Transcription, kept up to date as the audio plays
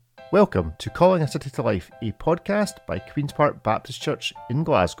Welcome to Calling a City to Life, a podcast by Queen's Park Baptist Church in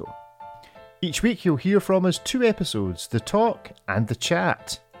Glasgow. Each week you'll hear from us 2 episodes, The Talk and The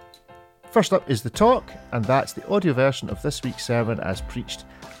Chat. First up is The Talk, and that's the audio version of this week's sermon as preached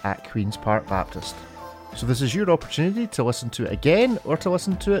at Queen's Park Baptist. So this is your opportunity to listen to it again or to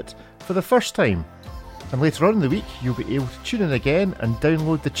listen to it for the first time. And later on in the week you'll be able to tune in again and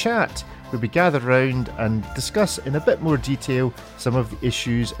download The Chat, where we gather round and discuss in a bit more detail some of the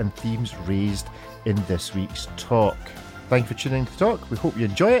issues and themes raised in this week's talk. Thank you for tuning in to The Talk. We hope you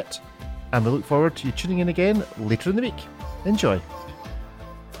enjoy it, and we look forward to you tuning in again later in the week. Enjoy.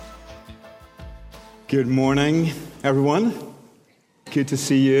 Good morning, everyone. Good to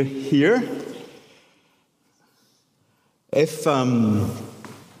see you here. If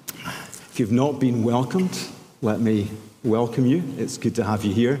you've not been welcomed, let me welcome you. It's good to have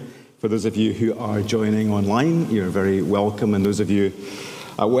you here. For those of you who are joining online, you're very welcome. And those of you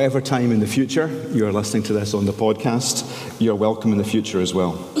at whatever time in the future you are listening to this on the podcast, you're welcome in the future as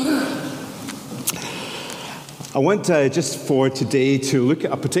well. I want just for today to look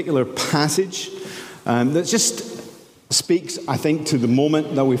at a particular passage that just speaks, I think, to the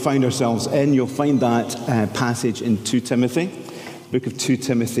moment that we find ourselves in. You'll find that passage in 2 Timothy, book of 2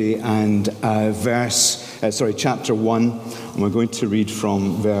 Timothy, and chapter 1, and we're going to read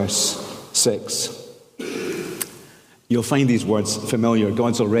from verse 6. You'll find these words familiar.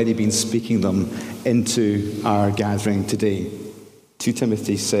 God's already been speaking them into our gathering today. 2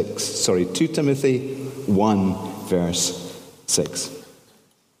 Timothy 1, verse 6.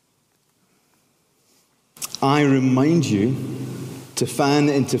 I remind you to fan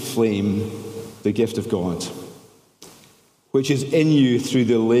into flame the gift of God, which is in you through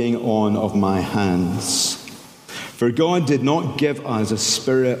the laying on of my hands. For God did not give us a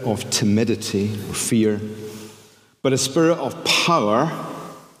spirit of timidity or fear, but a spirit of power,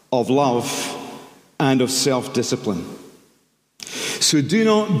 of love, and of self-discipline. So do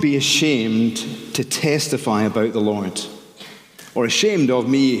not be ashamed to testify about the Lord, or ashamed of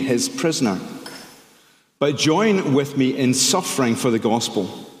me, his prisoner, but join with me in suffering for the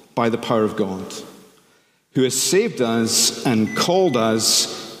gospel by the power of God, who has saved us and called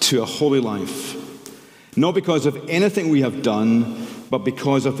us to a holy life, not because of anything we have done, but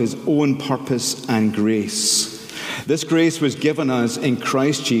because of his own purpose and grace. This grace was given us in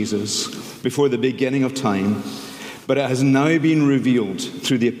Christ Jesus before the beginning of time, but it has now been revealed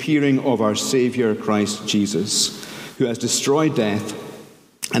through the appearing of our Savior Christ Jesus, who has destroyed death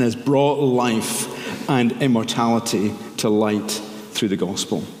and has brought life and immortality to light through the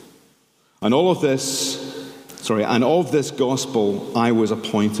gospel. And of this gospel I was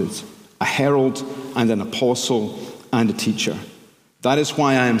appointed, a herald and an apostle and a teacher. That is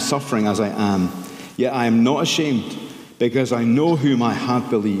why I am suffering as I am. Yet I am not ashamed, because I know whom I have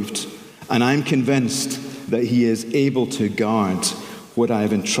believed, and I am convinced that he is able to guard what I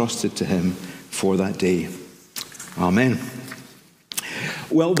have entrusted to him for that day. Amen.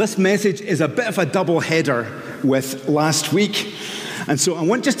 Well, this message is a bit of a double header with last week. And so I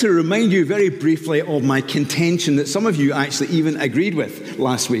want just to remind you very briefly of my contention that some of you actually even agreed with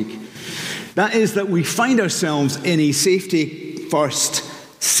last week. That is that we find ourselves in a safety-first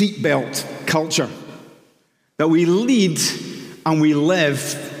seatbelt culture. That we lead and we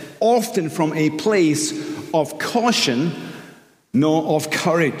live often from a place of caution, not of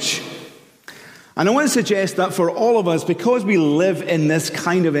courage. And I want to suggest that for all of us, because we live in this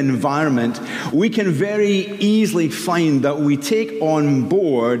kind of environment, we can very easily find that we take on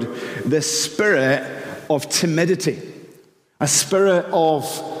board the spirit of timidity, a spirit of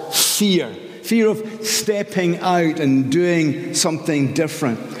fear of stepping out and doing something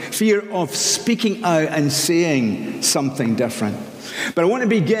different, fear of speaking out and saying something different. But I want to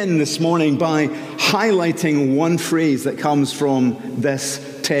begin this morning by highlighting one phrase that comes from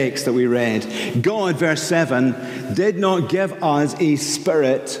this text that we read. God, verse 7, did not give us a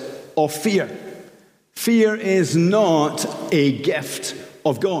spirit of fear. Fear is not a gift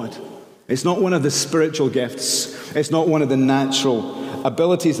of God. It's not one of the spiritual gifts. It's not one of the natural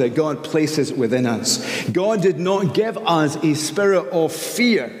abilities that God places within us. God did not give us a spirit of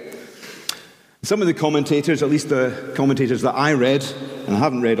fear. Some of the commentators, at least the commentators that I read, and I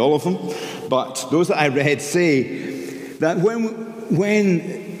haven't read all of them, but those that I read say that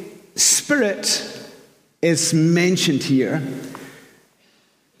when spirit is mentioned here,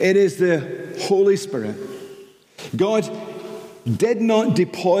 it is the Holy Spirit. God did not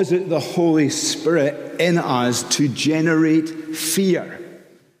deposit the Holy Spirit in us to generate fear.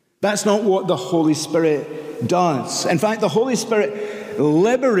 That's not what the Holy Spirit does. In fact, the Holy Spirit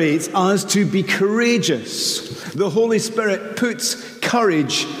liberates us to be courageous. The Holy Spirit puts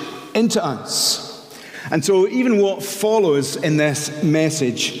courage into us. And so even what follows in this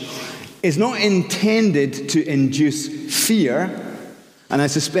message is not intended to induce fear. And I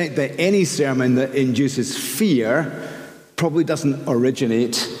suspect that any sermon that induces fear probably doesn't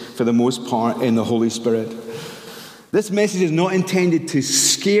originate, for the most part, in the Holy Spirit. This message is not intended to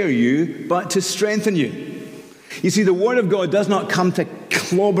scare you, but to strengthen you. You see, the Word of God does not come to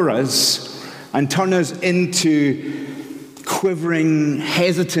clobber us and turn us into quivering,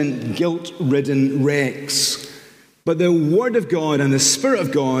 hesitant, guilt-ridden wrecks. But the Word of God and the Spirit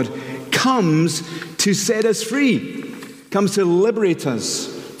of God comes to set us free, comes to liberate us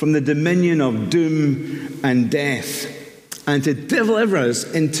from the dominion of doom and death, and to deliver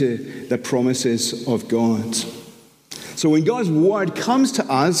us into the promises of God. So when God's Word comes to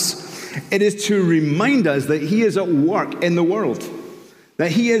us, it is to remind us that He is at work in the world,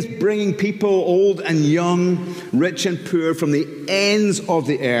 that He is bringing people old and young, rich and poor, from the ends of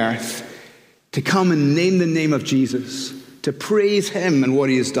the earth to come and name the name of Jesus, to praise Him and what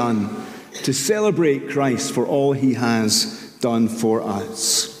He has done, to celebrate Christ for all He has done for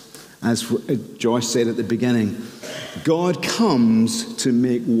us. As Josh said at the beginning, God comes to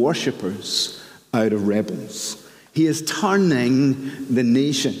make worshippers out of rebels. He is turning the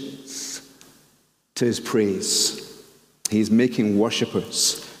nations to His praise. He is making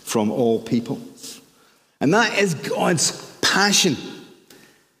worshippers from all peoples. And that is God's passion.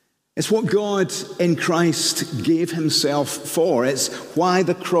 It's what God in Christ gave Himself for. It's why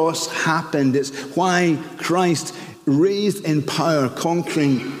the cross happened. It's why Christ, raised in power,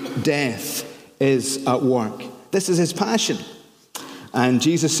 conquering death, is at work. This is His passion. And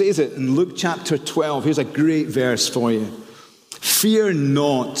Jesus says it in Luke chapter 12. Here's a great verse for you. Fear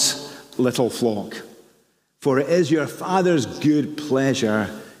not, little flock, for it is your Father's good pleasure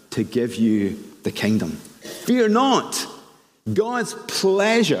to give you the kingdom. Fear not. God's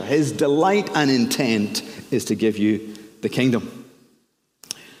pleasure, His delight and intent is to give you the kingdom.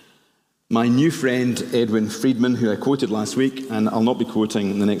 My new friend, Edwin Friedman, who I quoted last week, and I'll not be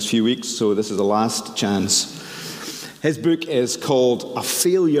quoting in the next few weeks, so this is the last chance. His book is called A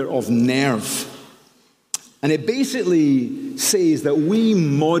Failure of Nerve. And it basically says that we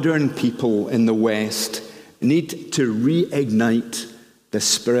modern people in the West need to reignite the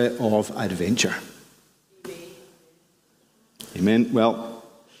spirit of adventure. Amen. Well,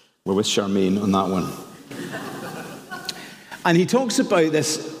 we're with Charmaine on that one. And he talks about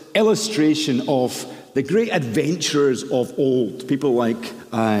this illustration of the great adventurers of old, people like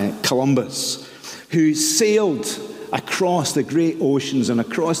Columbus, who sailed across the great oceans and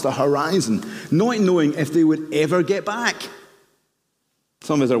across the horizon, not knowing if they would ever get back.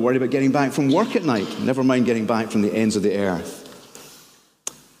 Some of us are worried about getting back from work at night, never mind getting back from the ends of the earth.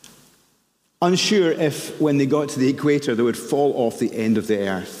 Unsure if, when they got to the equator, they would fall off the end of the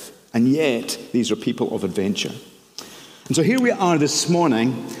earth. And yet, these are people of adventure. And so here we are this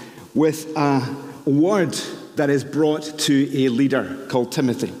morning with a word that is brought to a leader called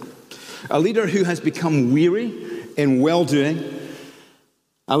Timothy. A leader who has become weary in well-doing.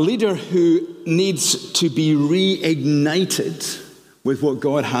 A leader who needs to be reignited with what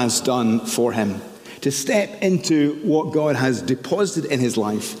God has done for him. To step into what God has deposited in his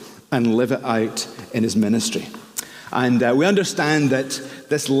life and live it out in his ministry. And we understand that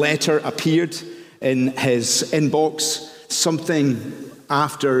this letter appeared in his inbox something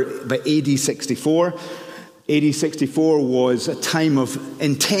after about AD 64. AD 64 was a time of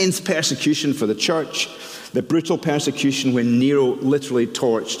intense persecution for the church, the brutal persecution when Nero literally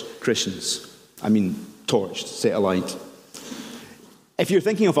torched Christians. I mean, torched, set alight. If you're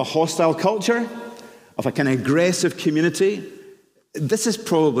thinking of a hostile culture, of a kind of aggressive community, this is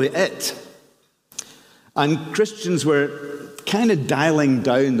probably it. And Christians were kind of dialing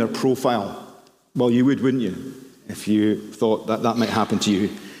down their profile. Well, you would, wouldn't you? If you thought that that might happen to you.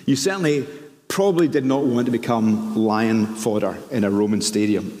 You certainly probably did not want to become lion fodder in a Roman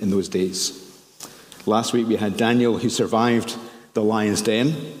stadium in those days. Last week we had Daniel who survived the lion's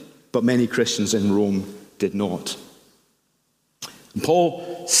den, but many Christians in Rome did not. And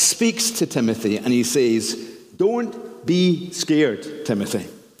Paul speaks to Timothy and he says, don't be scared, Timothy.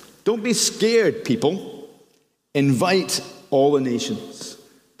 Don't be scared, people. Invite all the nations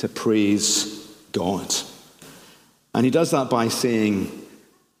to praise God. And he does that by saying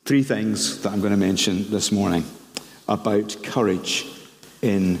three things that I'm going to mention this morning about courage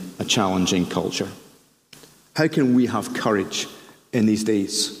in a challenging culture. How can we have courage in these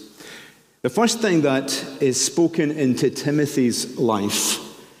days? The first thing that is spoken into Timothy's life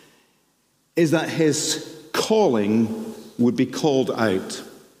is that his calling would be called out.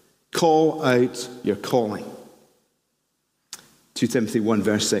 Call out your calling. 2 Timothy 1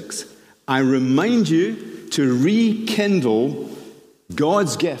 verse 6. I remind you to rekindle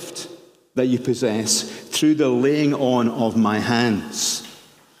God's gift that you possess through the laying on of my hands.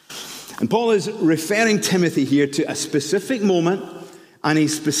 And Paul is referring Timothy here to a specific moment and a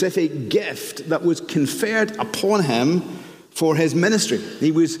specific gift that was conferred upon him for his ministry.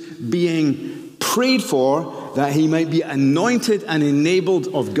 He was being prayed for that he might be anointed and enabled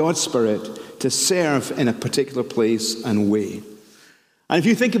of God's Spirit to serve in a particular place and way. And if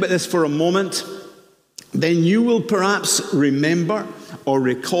you think about this for a moment, then you will perhaps remember or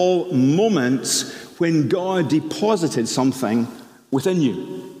recall moments when God deposited something within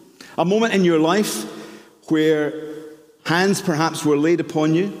you. A moment in your life where hands perhaps were laid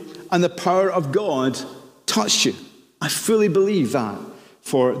upon you and the power of God touched you. I fully believe that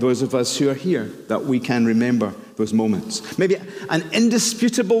for those of us who are here, that we can remember those moments. Maybe an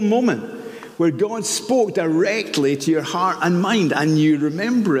indisputable moment where God spoke directly to your heart and mind, and you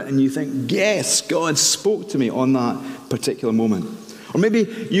remember it and you think, yes, God spoke to me on that particular moment. Or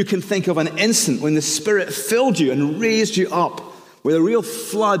maybe you can think of an instant when the Spirit filled you and raised you up with a real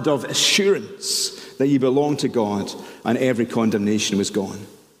flood of assurance that you belong to God and every condemnation was gone.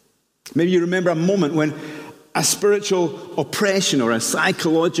 Maybe you remember a moment when a spiritual oppression or a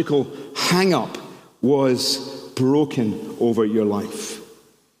psychological hang-up was broken over your life.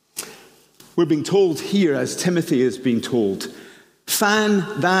 We're being told here, as Timothy is being told,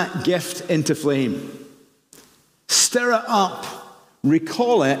 fan that gift into flame. Stir it up,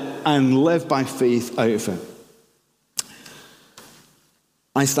 recall it, and live by faith out of it.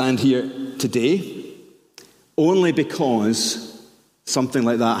 I stand here today only because something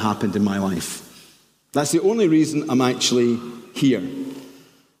like that happened in my life. That's the only reason I'm actually here.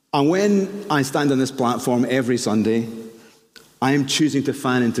 And when I stand on this platform every Sunday, I am choosing to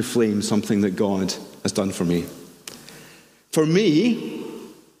fan into flame something that God has done for me. For me,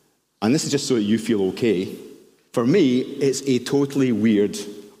 and this is just so that you feel okay, for me, it's a totally weird,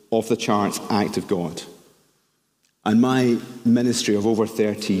 off-the-charts act of God. And my ministry of over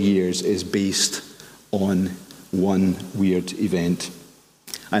 30 years is based on one weird event.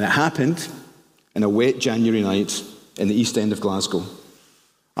 And it happened in a wet January night in the East End of Glasgow.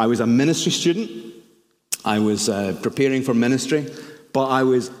 I was a ministry student. I was preparing for ministry, but I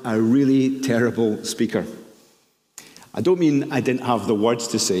was a really terrible speaker. I don't mean I didn't have the words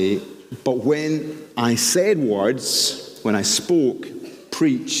to say, but when I said words, when I spoke,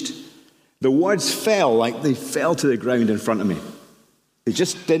 preached, the words fell like they fell to the ground in front of me. They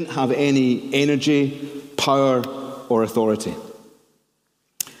just didn't have any energy, power, or authority.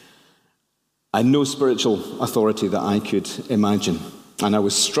 I had no spiritual authority that I could imagine, and I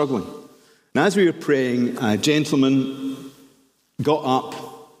was struggling. And as we were praying, a gentleman got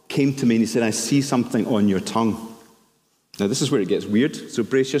up, came to me, and he said, I see something on your tongue. Now, this is where it gets weird, so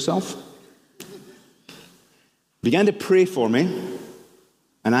brace yourself. He began to pray for me,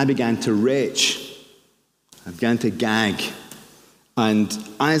 and I began to retch. I began to gag. And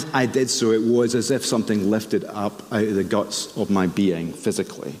as I did so, it was as if something lifted up out of the guts of my being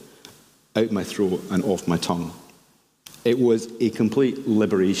physically, out my throat and off my tongue. It was a complete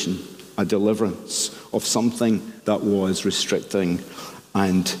liberation, a deliverance of something that was restricting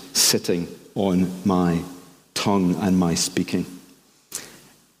and sitting on my tongue and my speaking.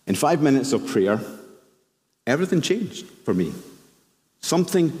 In 5 minutes of prayer, everything changed for me.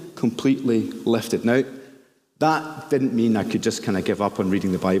 Something completely lifted. Now, that didn't mean I could just kind of give up on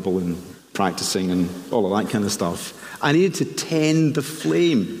reading the Bible and practicing and all of that kind of stuff. I needed to tend the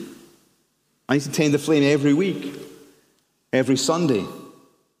flame. I need to tend the flame every week, every Sunday,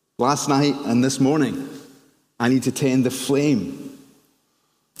 last night and this morning. I need to tend the flame.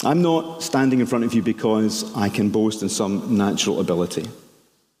 I'm not standing in front of you because I can boast in some natural ability.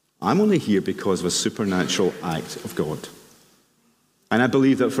 I'm only here because of a supernatural act of God. And I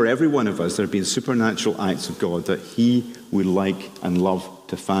believe that for every one of us, there have been supernatural acts of God that He would like and love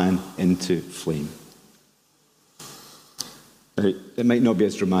to fan into flame. It might not be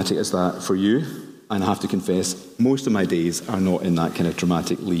as dramatic as that for you, and I have to confess, most of my days are not in that kind of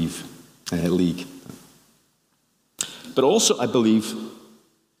dramatic league. But also, I believe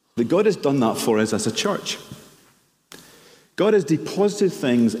that God has done that for us as a church. God has deposited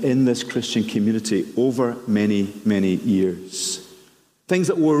things in this Christian community over many, many years. Things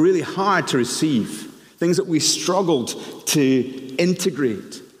that were really hard to receive. Things that we struggled to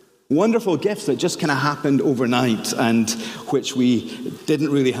integrate. Wonderful gifts that just kind of happened overnight and which we didn't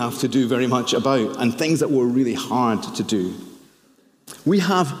really have to do very much about. And things that were really hard to do. We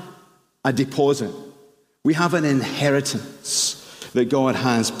have a deposit. We have an inheritance that God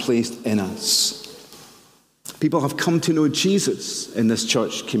has placed in us. People have come to know Jesus in this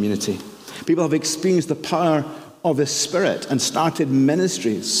church community. People have experienced the power of the Spirit and started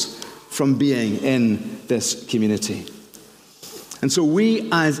ministries from being in this community. And so we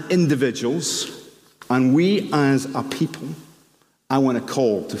as individuals and we as a people, I want to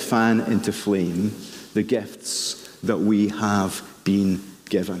call to fan into flame the gifts that we have been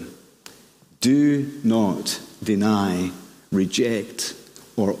given. Do not deny, reject,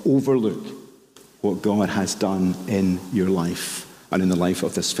 or overlook what God has done in your life and in the life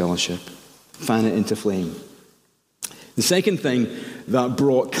of this fellowship. Fan it into flame. The second thing that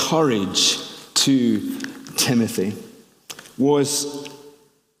brought courage to Timothy was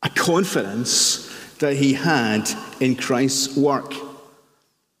a confidence that he had in Christ's work.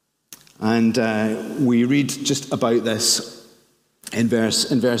 And we read just about this in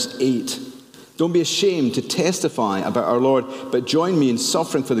verse 8. Don't be ashamed to testify about our Lord, but join me in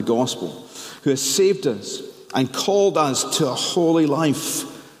suffering for the gospel, who has saved us and called us to a holy life,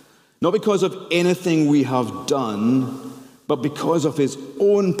 not because of anything we have done, but because of his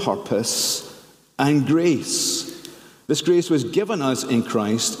own purpose and grace. This grace was given us in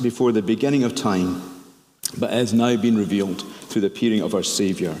Christ before the beginning of time, but has now been revealed through the appearing of our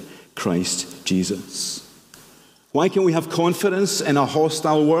Savior, Christ Jesus. Why can we have confidence in a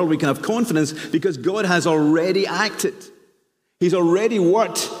hostile world? We can have confidence because God has already acted. He's already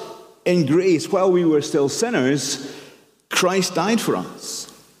worked in grace. While we were still sinners, Christ died for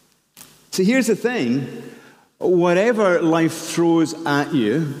us. So here's the thing. Whatever life throws at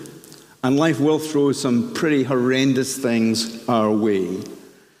you, and life will throw some pretty horrendous things our way,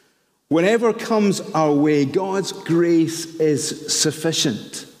 whatever comes our way, God's grace is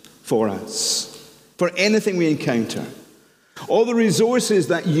sufficient for us, for anything we encounter. All the resources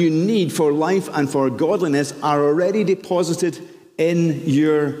that you need for life and for godliness are already deposited in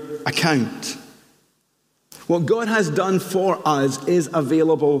your account. What God has done for us is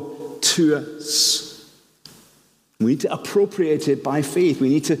available to us. We need to appropriate it by faith. We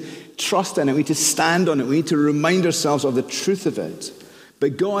need to trust in it. We need to stand on it. We need to remind ourselves of the truth of it.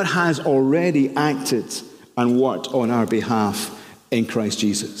 But God has already acted and worked on our behalf in Christ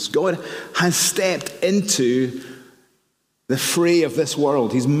Jesus. God has stepped into the fray of this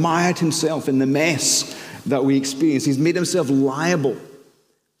world. He's mired himself in the mess that we experience. He's made himself liable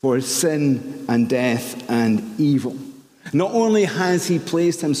for sin and death and evil. Not only has he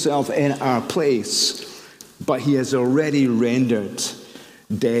placed himself in our place, but he has already rendered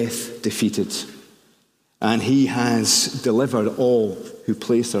death defeated. And he has delivered all who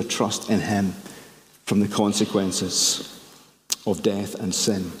place their trust in him from the consequences of death and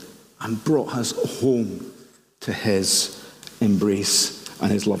sin, and brought us home to his embrace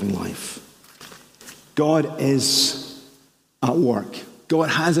and his loving life. God is at work. God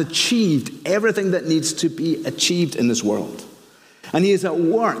has achieved everything that needs to be achieved in this world. And he is at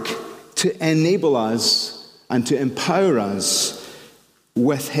work to enable us and to empower us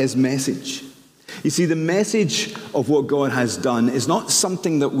with his message. You see, the message of what God has done is not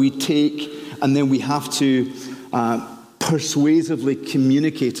something that we take and then we have to persuasively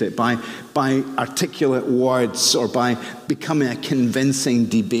communicate it by articulate words or by becoming a convincing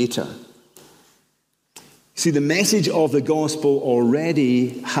debater. See, the message of the gospel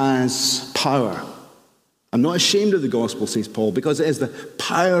already has power. I'm not ashamed of the gospel, says Paul, because it is the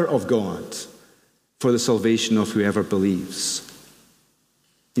power of God for the salvation of whoever believes.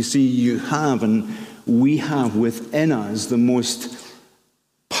 You see, you have and we have within us the most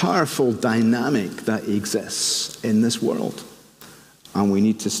powerful dynamic that exists in this world. And we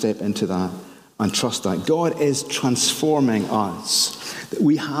need to step into that and trust that. God is transforming us. That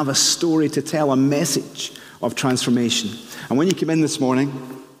we have a story to tell, a message of transformation. And when you came in this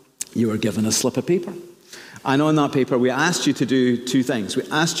morning, you were given a slip of paper. And on that paper, we asked you to do two things. We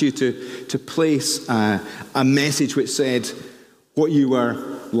asked you to place a message which said what you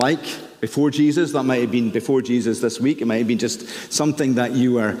were like before Jesus. That might have been before Jesus this week. It might have been just something that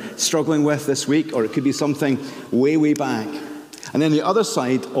you were struggling with this week, or it could be something way, way back. And then the other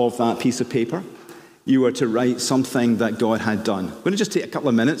side of that piece of paper, you were to write something that God had done. I'm going to just take a couple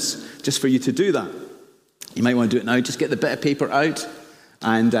of minutes just for you to do that. You might want to do it now. Just get the bit of paper out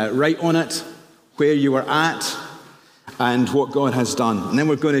and write on it where you were at and what God has done. And then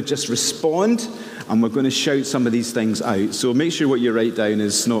we're going to just respond and we're going to shout some of these things out. So make sure what you write down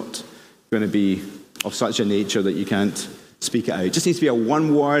is not going to be of such a nature that you can't speak it out. It just needs to be a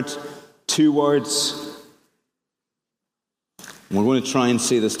one word, 2 words. And we're going to try and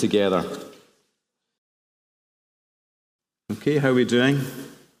say this together. Okay, how are we doing?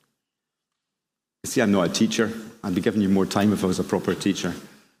 You see, I'm not a teacher. I'd be giving you more time if I was a proper teacher.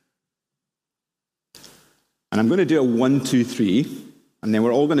 And I'm going to do a 1, 2, 3, and then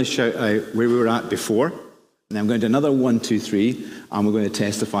we're all going to shout out where we were at before. And then I'm going to do another 1, 2, 3, and we're going to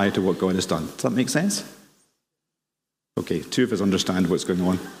testify to what God has done. Does that make sense? Okay, 2 of us understand what's going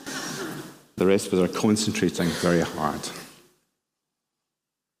on. The rest of us are concentrating very hard.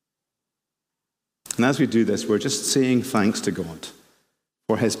 And as we do this, we're just saying thanks to God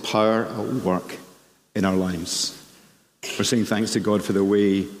for his power at work in our lives. We're saying thanks to God for the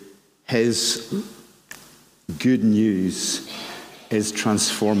way his good news is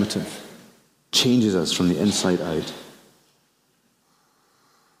transformative, changes us from the inside out.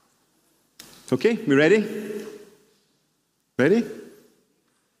 Okay, we ready? Ready?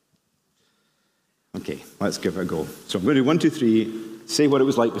 Okay, let's give it a go. So I'm going to do 1, 2, 3, say what it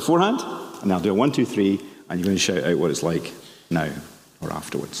was like beforehand, and I'll do a 1, 2, 3, and you're going to shout out what it's like now or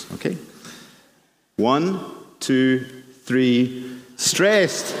afterwards. Okay? 1, 2, 3,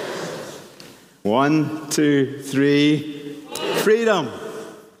 stressed. 1, 2, 3, freedom.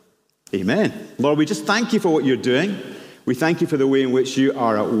 Amen. Lord, we just thank you for what you're doing. We thank you for the way in which you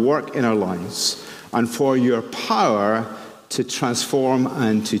are at work in our lives and for your power to transform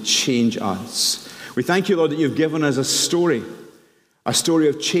and to change us. We thank you, Lord, that you've given us a story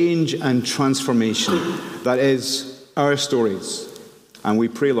of change and transformation that is our stories. And we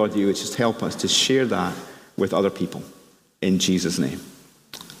pray, Lord, you would just help us to share that with other people. In Jesus' name.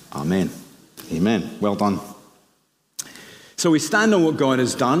 Amen. Amen. Well done. So we stand on what God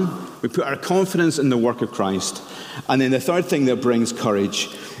has done. We put our confidence in the work of Christ. And then the third thing that brings courage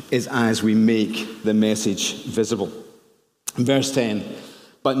is as we make the message visible. In verse 10,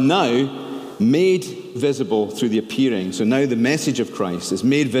 but now made visible through the appearing. So now the message of Christ is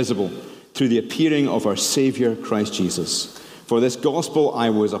made visible through the appearing of our Savior, Christ Jesus. For this gospel I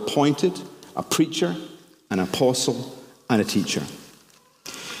was appointed a preacher, an apostle, and a teacher.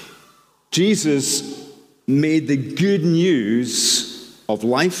 Jesus made the good news of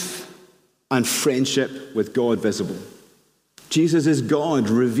life and friendship with God visible. Jesus is God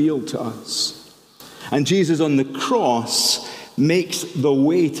revealed to us. And Jesus on the cross makes the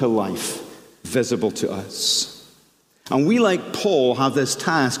way to life visible to us. And we, like Paul, have this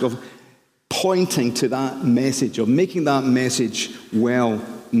task of pointing to that message, of making that message well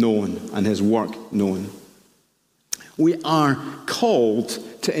known and his work known. We are called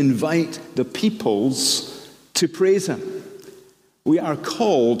to invite the peoples to praise him. We are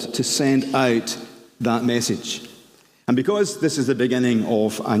called to send out that message. And because this is the beginning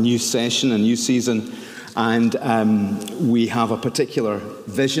of a new session, a new season, and we have a particular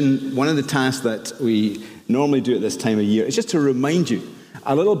vision, one of the tasks that we normally do at this time of year is just to remind you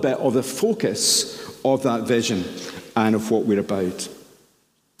a little bit of the focus of that vision and of what we're about.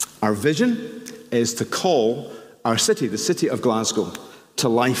 Our vision is to call our city, the city of Glasgow, to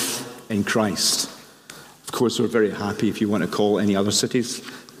life in Christ. Of course, we're very happy if you want to call any other cities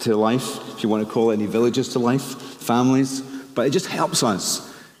to life, if you want to call any villages to life, families, but it just helps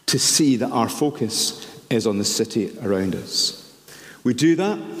us to see that our focus is on the city around us. We do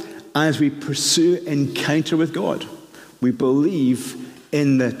that as we pursue encounter with God. We believe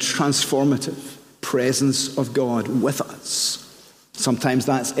in the transformative presence of God with us. Sometimes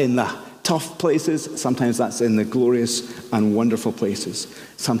that's in the tough places, sometimes that's in the glorious and wonderful places.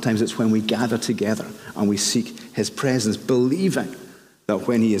 Sometimes it's when we gather together and we seek his presence, believing that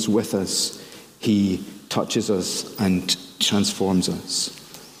when he is with us, he touches us and transforms us.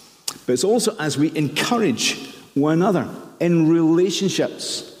 But it's also as we encourage one another in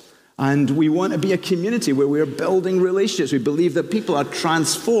relationships. And we want to be a community where we're building relationships. We believe that people are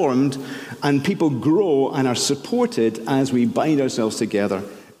transformed and people grow and are supported as we bind ourselves together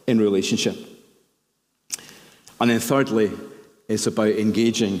in relationship. And then thirdly, it's about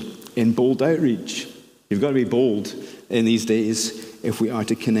engaging in bold outreach. You've got to be bold in these days if we are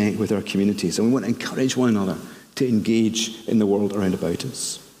to connect with our communities. And we want to encourage one another to engage in the world around about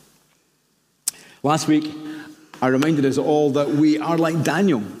us. Last week, I reminded us all that we are like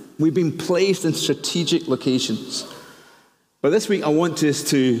Daniel. We've been placed in strategic locations. But this week, I want us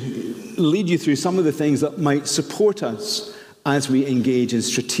to lead you through some of the things that might support us as we engage in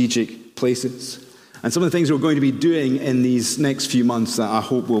strategic places. And some of the things we're going to be doing in these next few months that I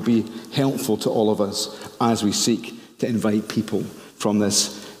hope will be helpful to all of us as we seek to invite people from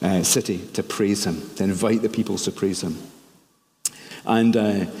this city to praise him, to invite the peoples to praise him. And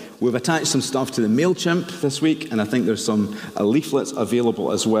we've attached some stuff to the MailChimp this week, and I think there's some leaflets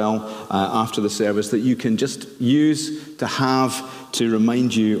available as well after the service that you can just use to have to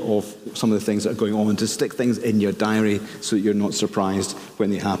remind you of some of the things that are going on, to stick things in your diary so that you're not surprised when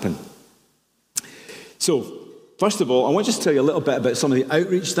they happen. So, First of all, I want to just tell you a little bit about some of the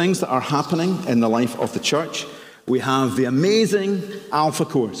outreach things that are happening in the life of the church. We have the amazing Alpha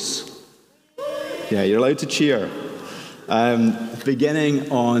course. Yeah, you're allowed to cheer.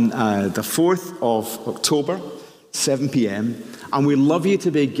 Beginning on the 4th of October, 7 p.m. And we'd love you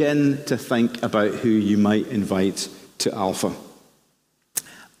to begin to think about who you might invite to Alpha.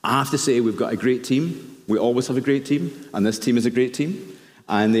 I have to say, we've got a great team. We always have a great team, and this team is a great team.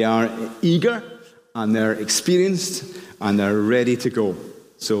 And they are eager, and they're experienced, and they're ready to go.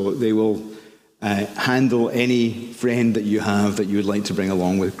 So they will handle any friend that you have that you would like to bring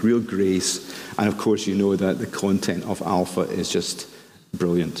along with real grace. And of course, you know that the content of Alpha is just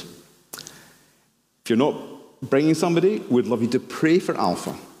brilliant. If you're not bringing somebody, we'd love you to pray for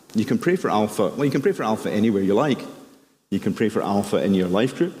Alpha. You can pray for Alpha. Well, you can pray for Alpha anywhere you like. You can pray for Alpha in your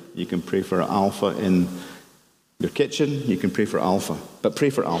life group. You can pray for Alpha in your kitchen. You can pray for Alpha. But pray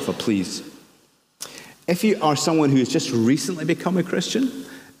for Alpha, please. If you are someone who has just recently become a Christian,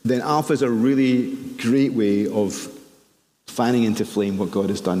 then Alpha is a really great way of fanning into flame what God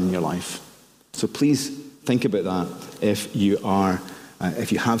has done in your life. So please think about that if you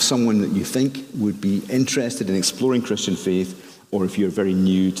have someone that you think would be interested in exploring Christian faith, or if you're very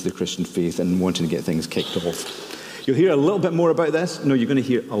new to the Christian faith and wanting to get things kicked off. You'll hear a little bit more about this. No, you're going to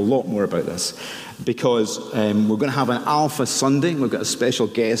hear a lot more about this, because we're going to have an Alpha Sunday. We've got a special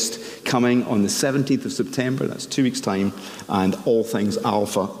guest coming on the 17th of September. That's 2 weeks' time. And all things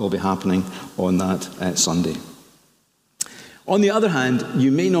Alpha will be happening on that Sunday. On the other hand,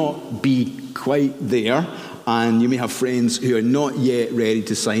 you may not be quite there, and you may have friends who are not yet ready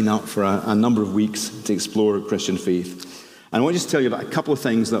to sign up for a number of weeks to explore Christian faith. And I want to just tell you about a couple of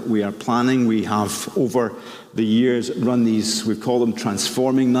things that we are planning. We have, over the years, run these, we call them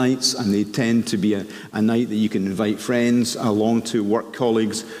transforming nights, and they tend to be a night that you can invite friends along to, work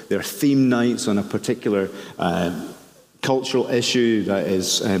colleagues. They're theme nights on a particular cultural issue that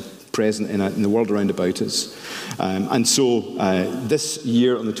is present in the world around about us. And so this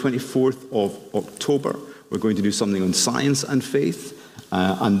year, on the 24th of October, we're going to do something on science and faith.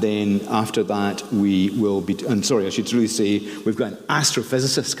 And then after that, we will be... And sorry, I should really say, we've got an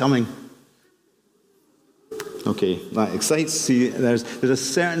astrophysicist coming. Okay, that excites. See, there's a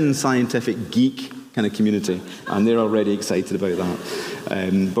certain scientific geek kind of community, and they're already excited about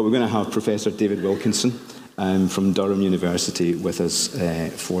that. But we're going to have Professor David Wilkinson from Durham University with us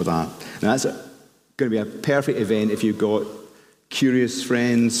for that. Now, that's going to be a perfect event if you've got curious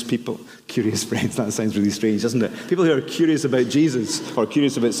friends, curious friends, that sounds really strange, doesn't it? People who are curious about Jesus or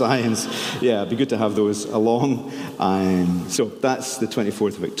curious about science. Yeah, it'd be good to have those along. So that's the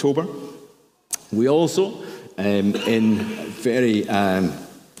 24th of October. We also, in very, a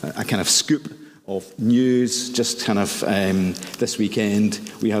kind of scoop of news, just kind of this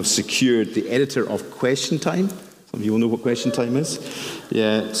weekend, we have secured the editor of Question Time. Some of you will know what Question Time is.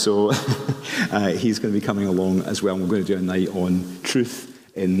 Yeah, so he's going to be coming along as well. And we're going to do a night on truth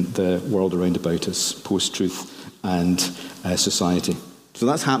in the world around about us, post-truth and society. So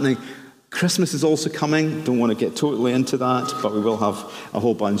that's happening. Christmas is also coming. Don't want to get totally into that, but we will have a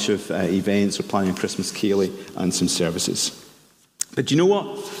whole bunch of events. We're planning a Christmas ceilidh and some services. But do you know what?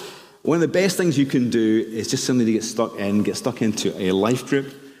 One of the best things you can do is just simply to get stuck into a life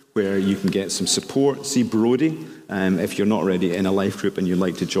group where you can get some support. See Brodie. If you're not already in a life group and you'd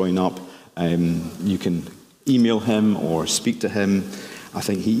like to join up, you can email him or speak to him. I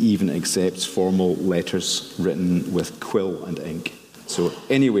think he even accepts formal letters written with quill and ink. So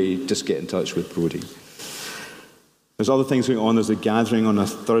anyway, just get in touch with Brodie. There's other things going on. There's a gathering on a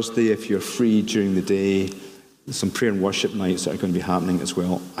Thursday if you're free during the day. There's some prayer and worship nights that are going to be happening as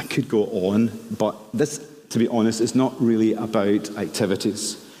well. I could go on, but this, to be honest, is not really about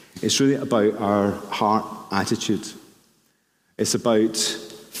activities. It's really about our heart attitude. It's about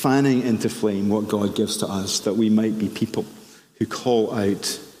fanning into flame what God gives to us, that we might be people who call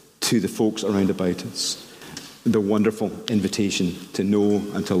out to the folks around about us the wonderful invitation to know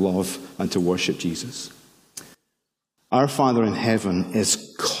and to love and to worship Jesus. Our Father in heaven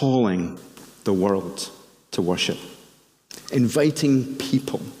is calling the world to worship, inviting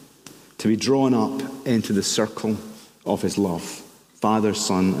people to be drawn up into the circle of his love, Father,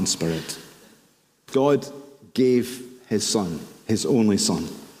 Son, and Spirit. God gave his Son, his only Son,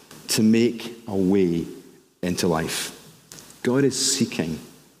 to make a way into life. God is seeking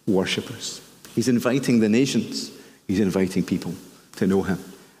worshippers. He's inviting the nations. He's inviting people to know him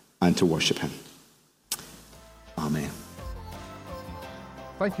and to worship him. Amen.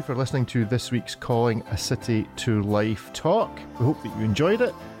 Thank you for listening to this week's Calling a City to Life talk. We hope that you enjoyed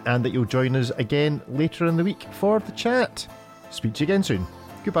it and that you'll join us again later in the week for the chat. Speak to you again soon.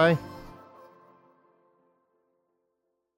 Goodbye.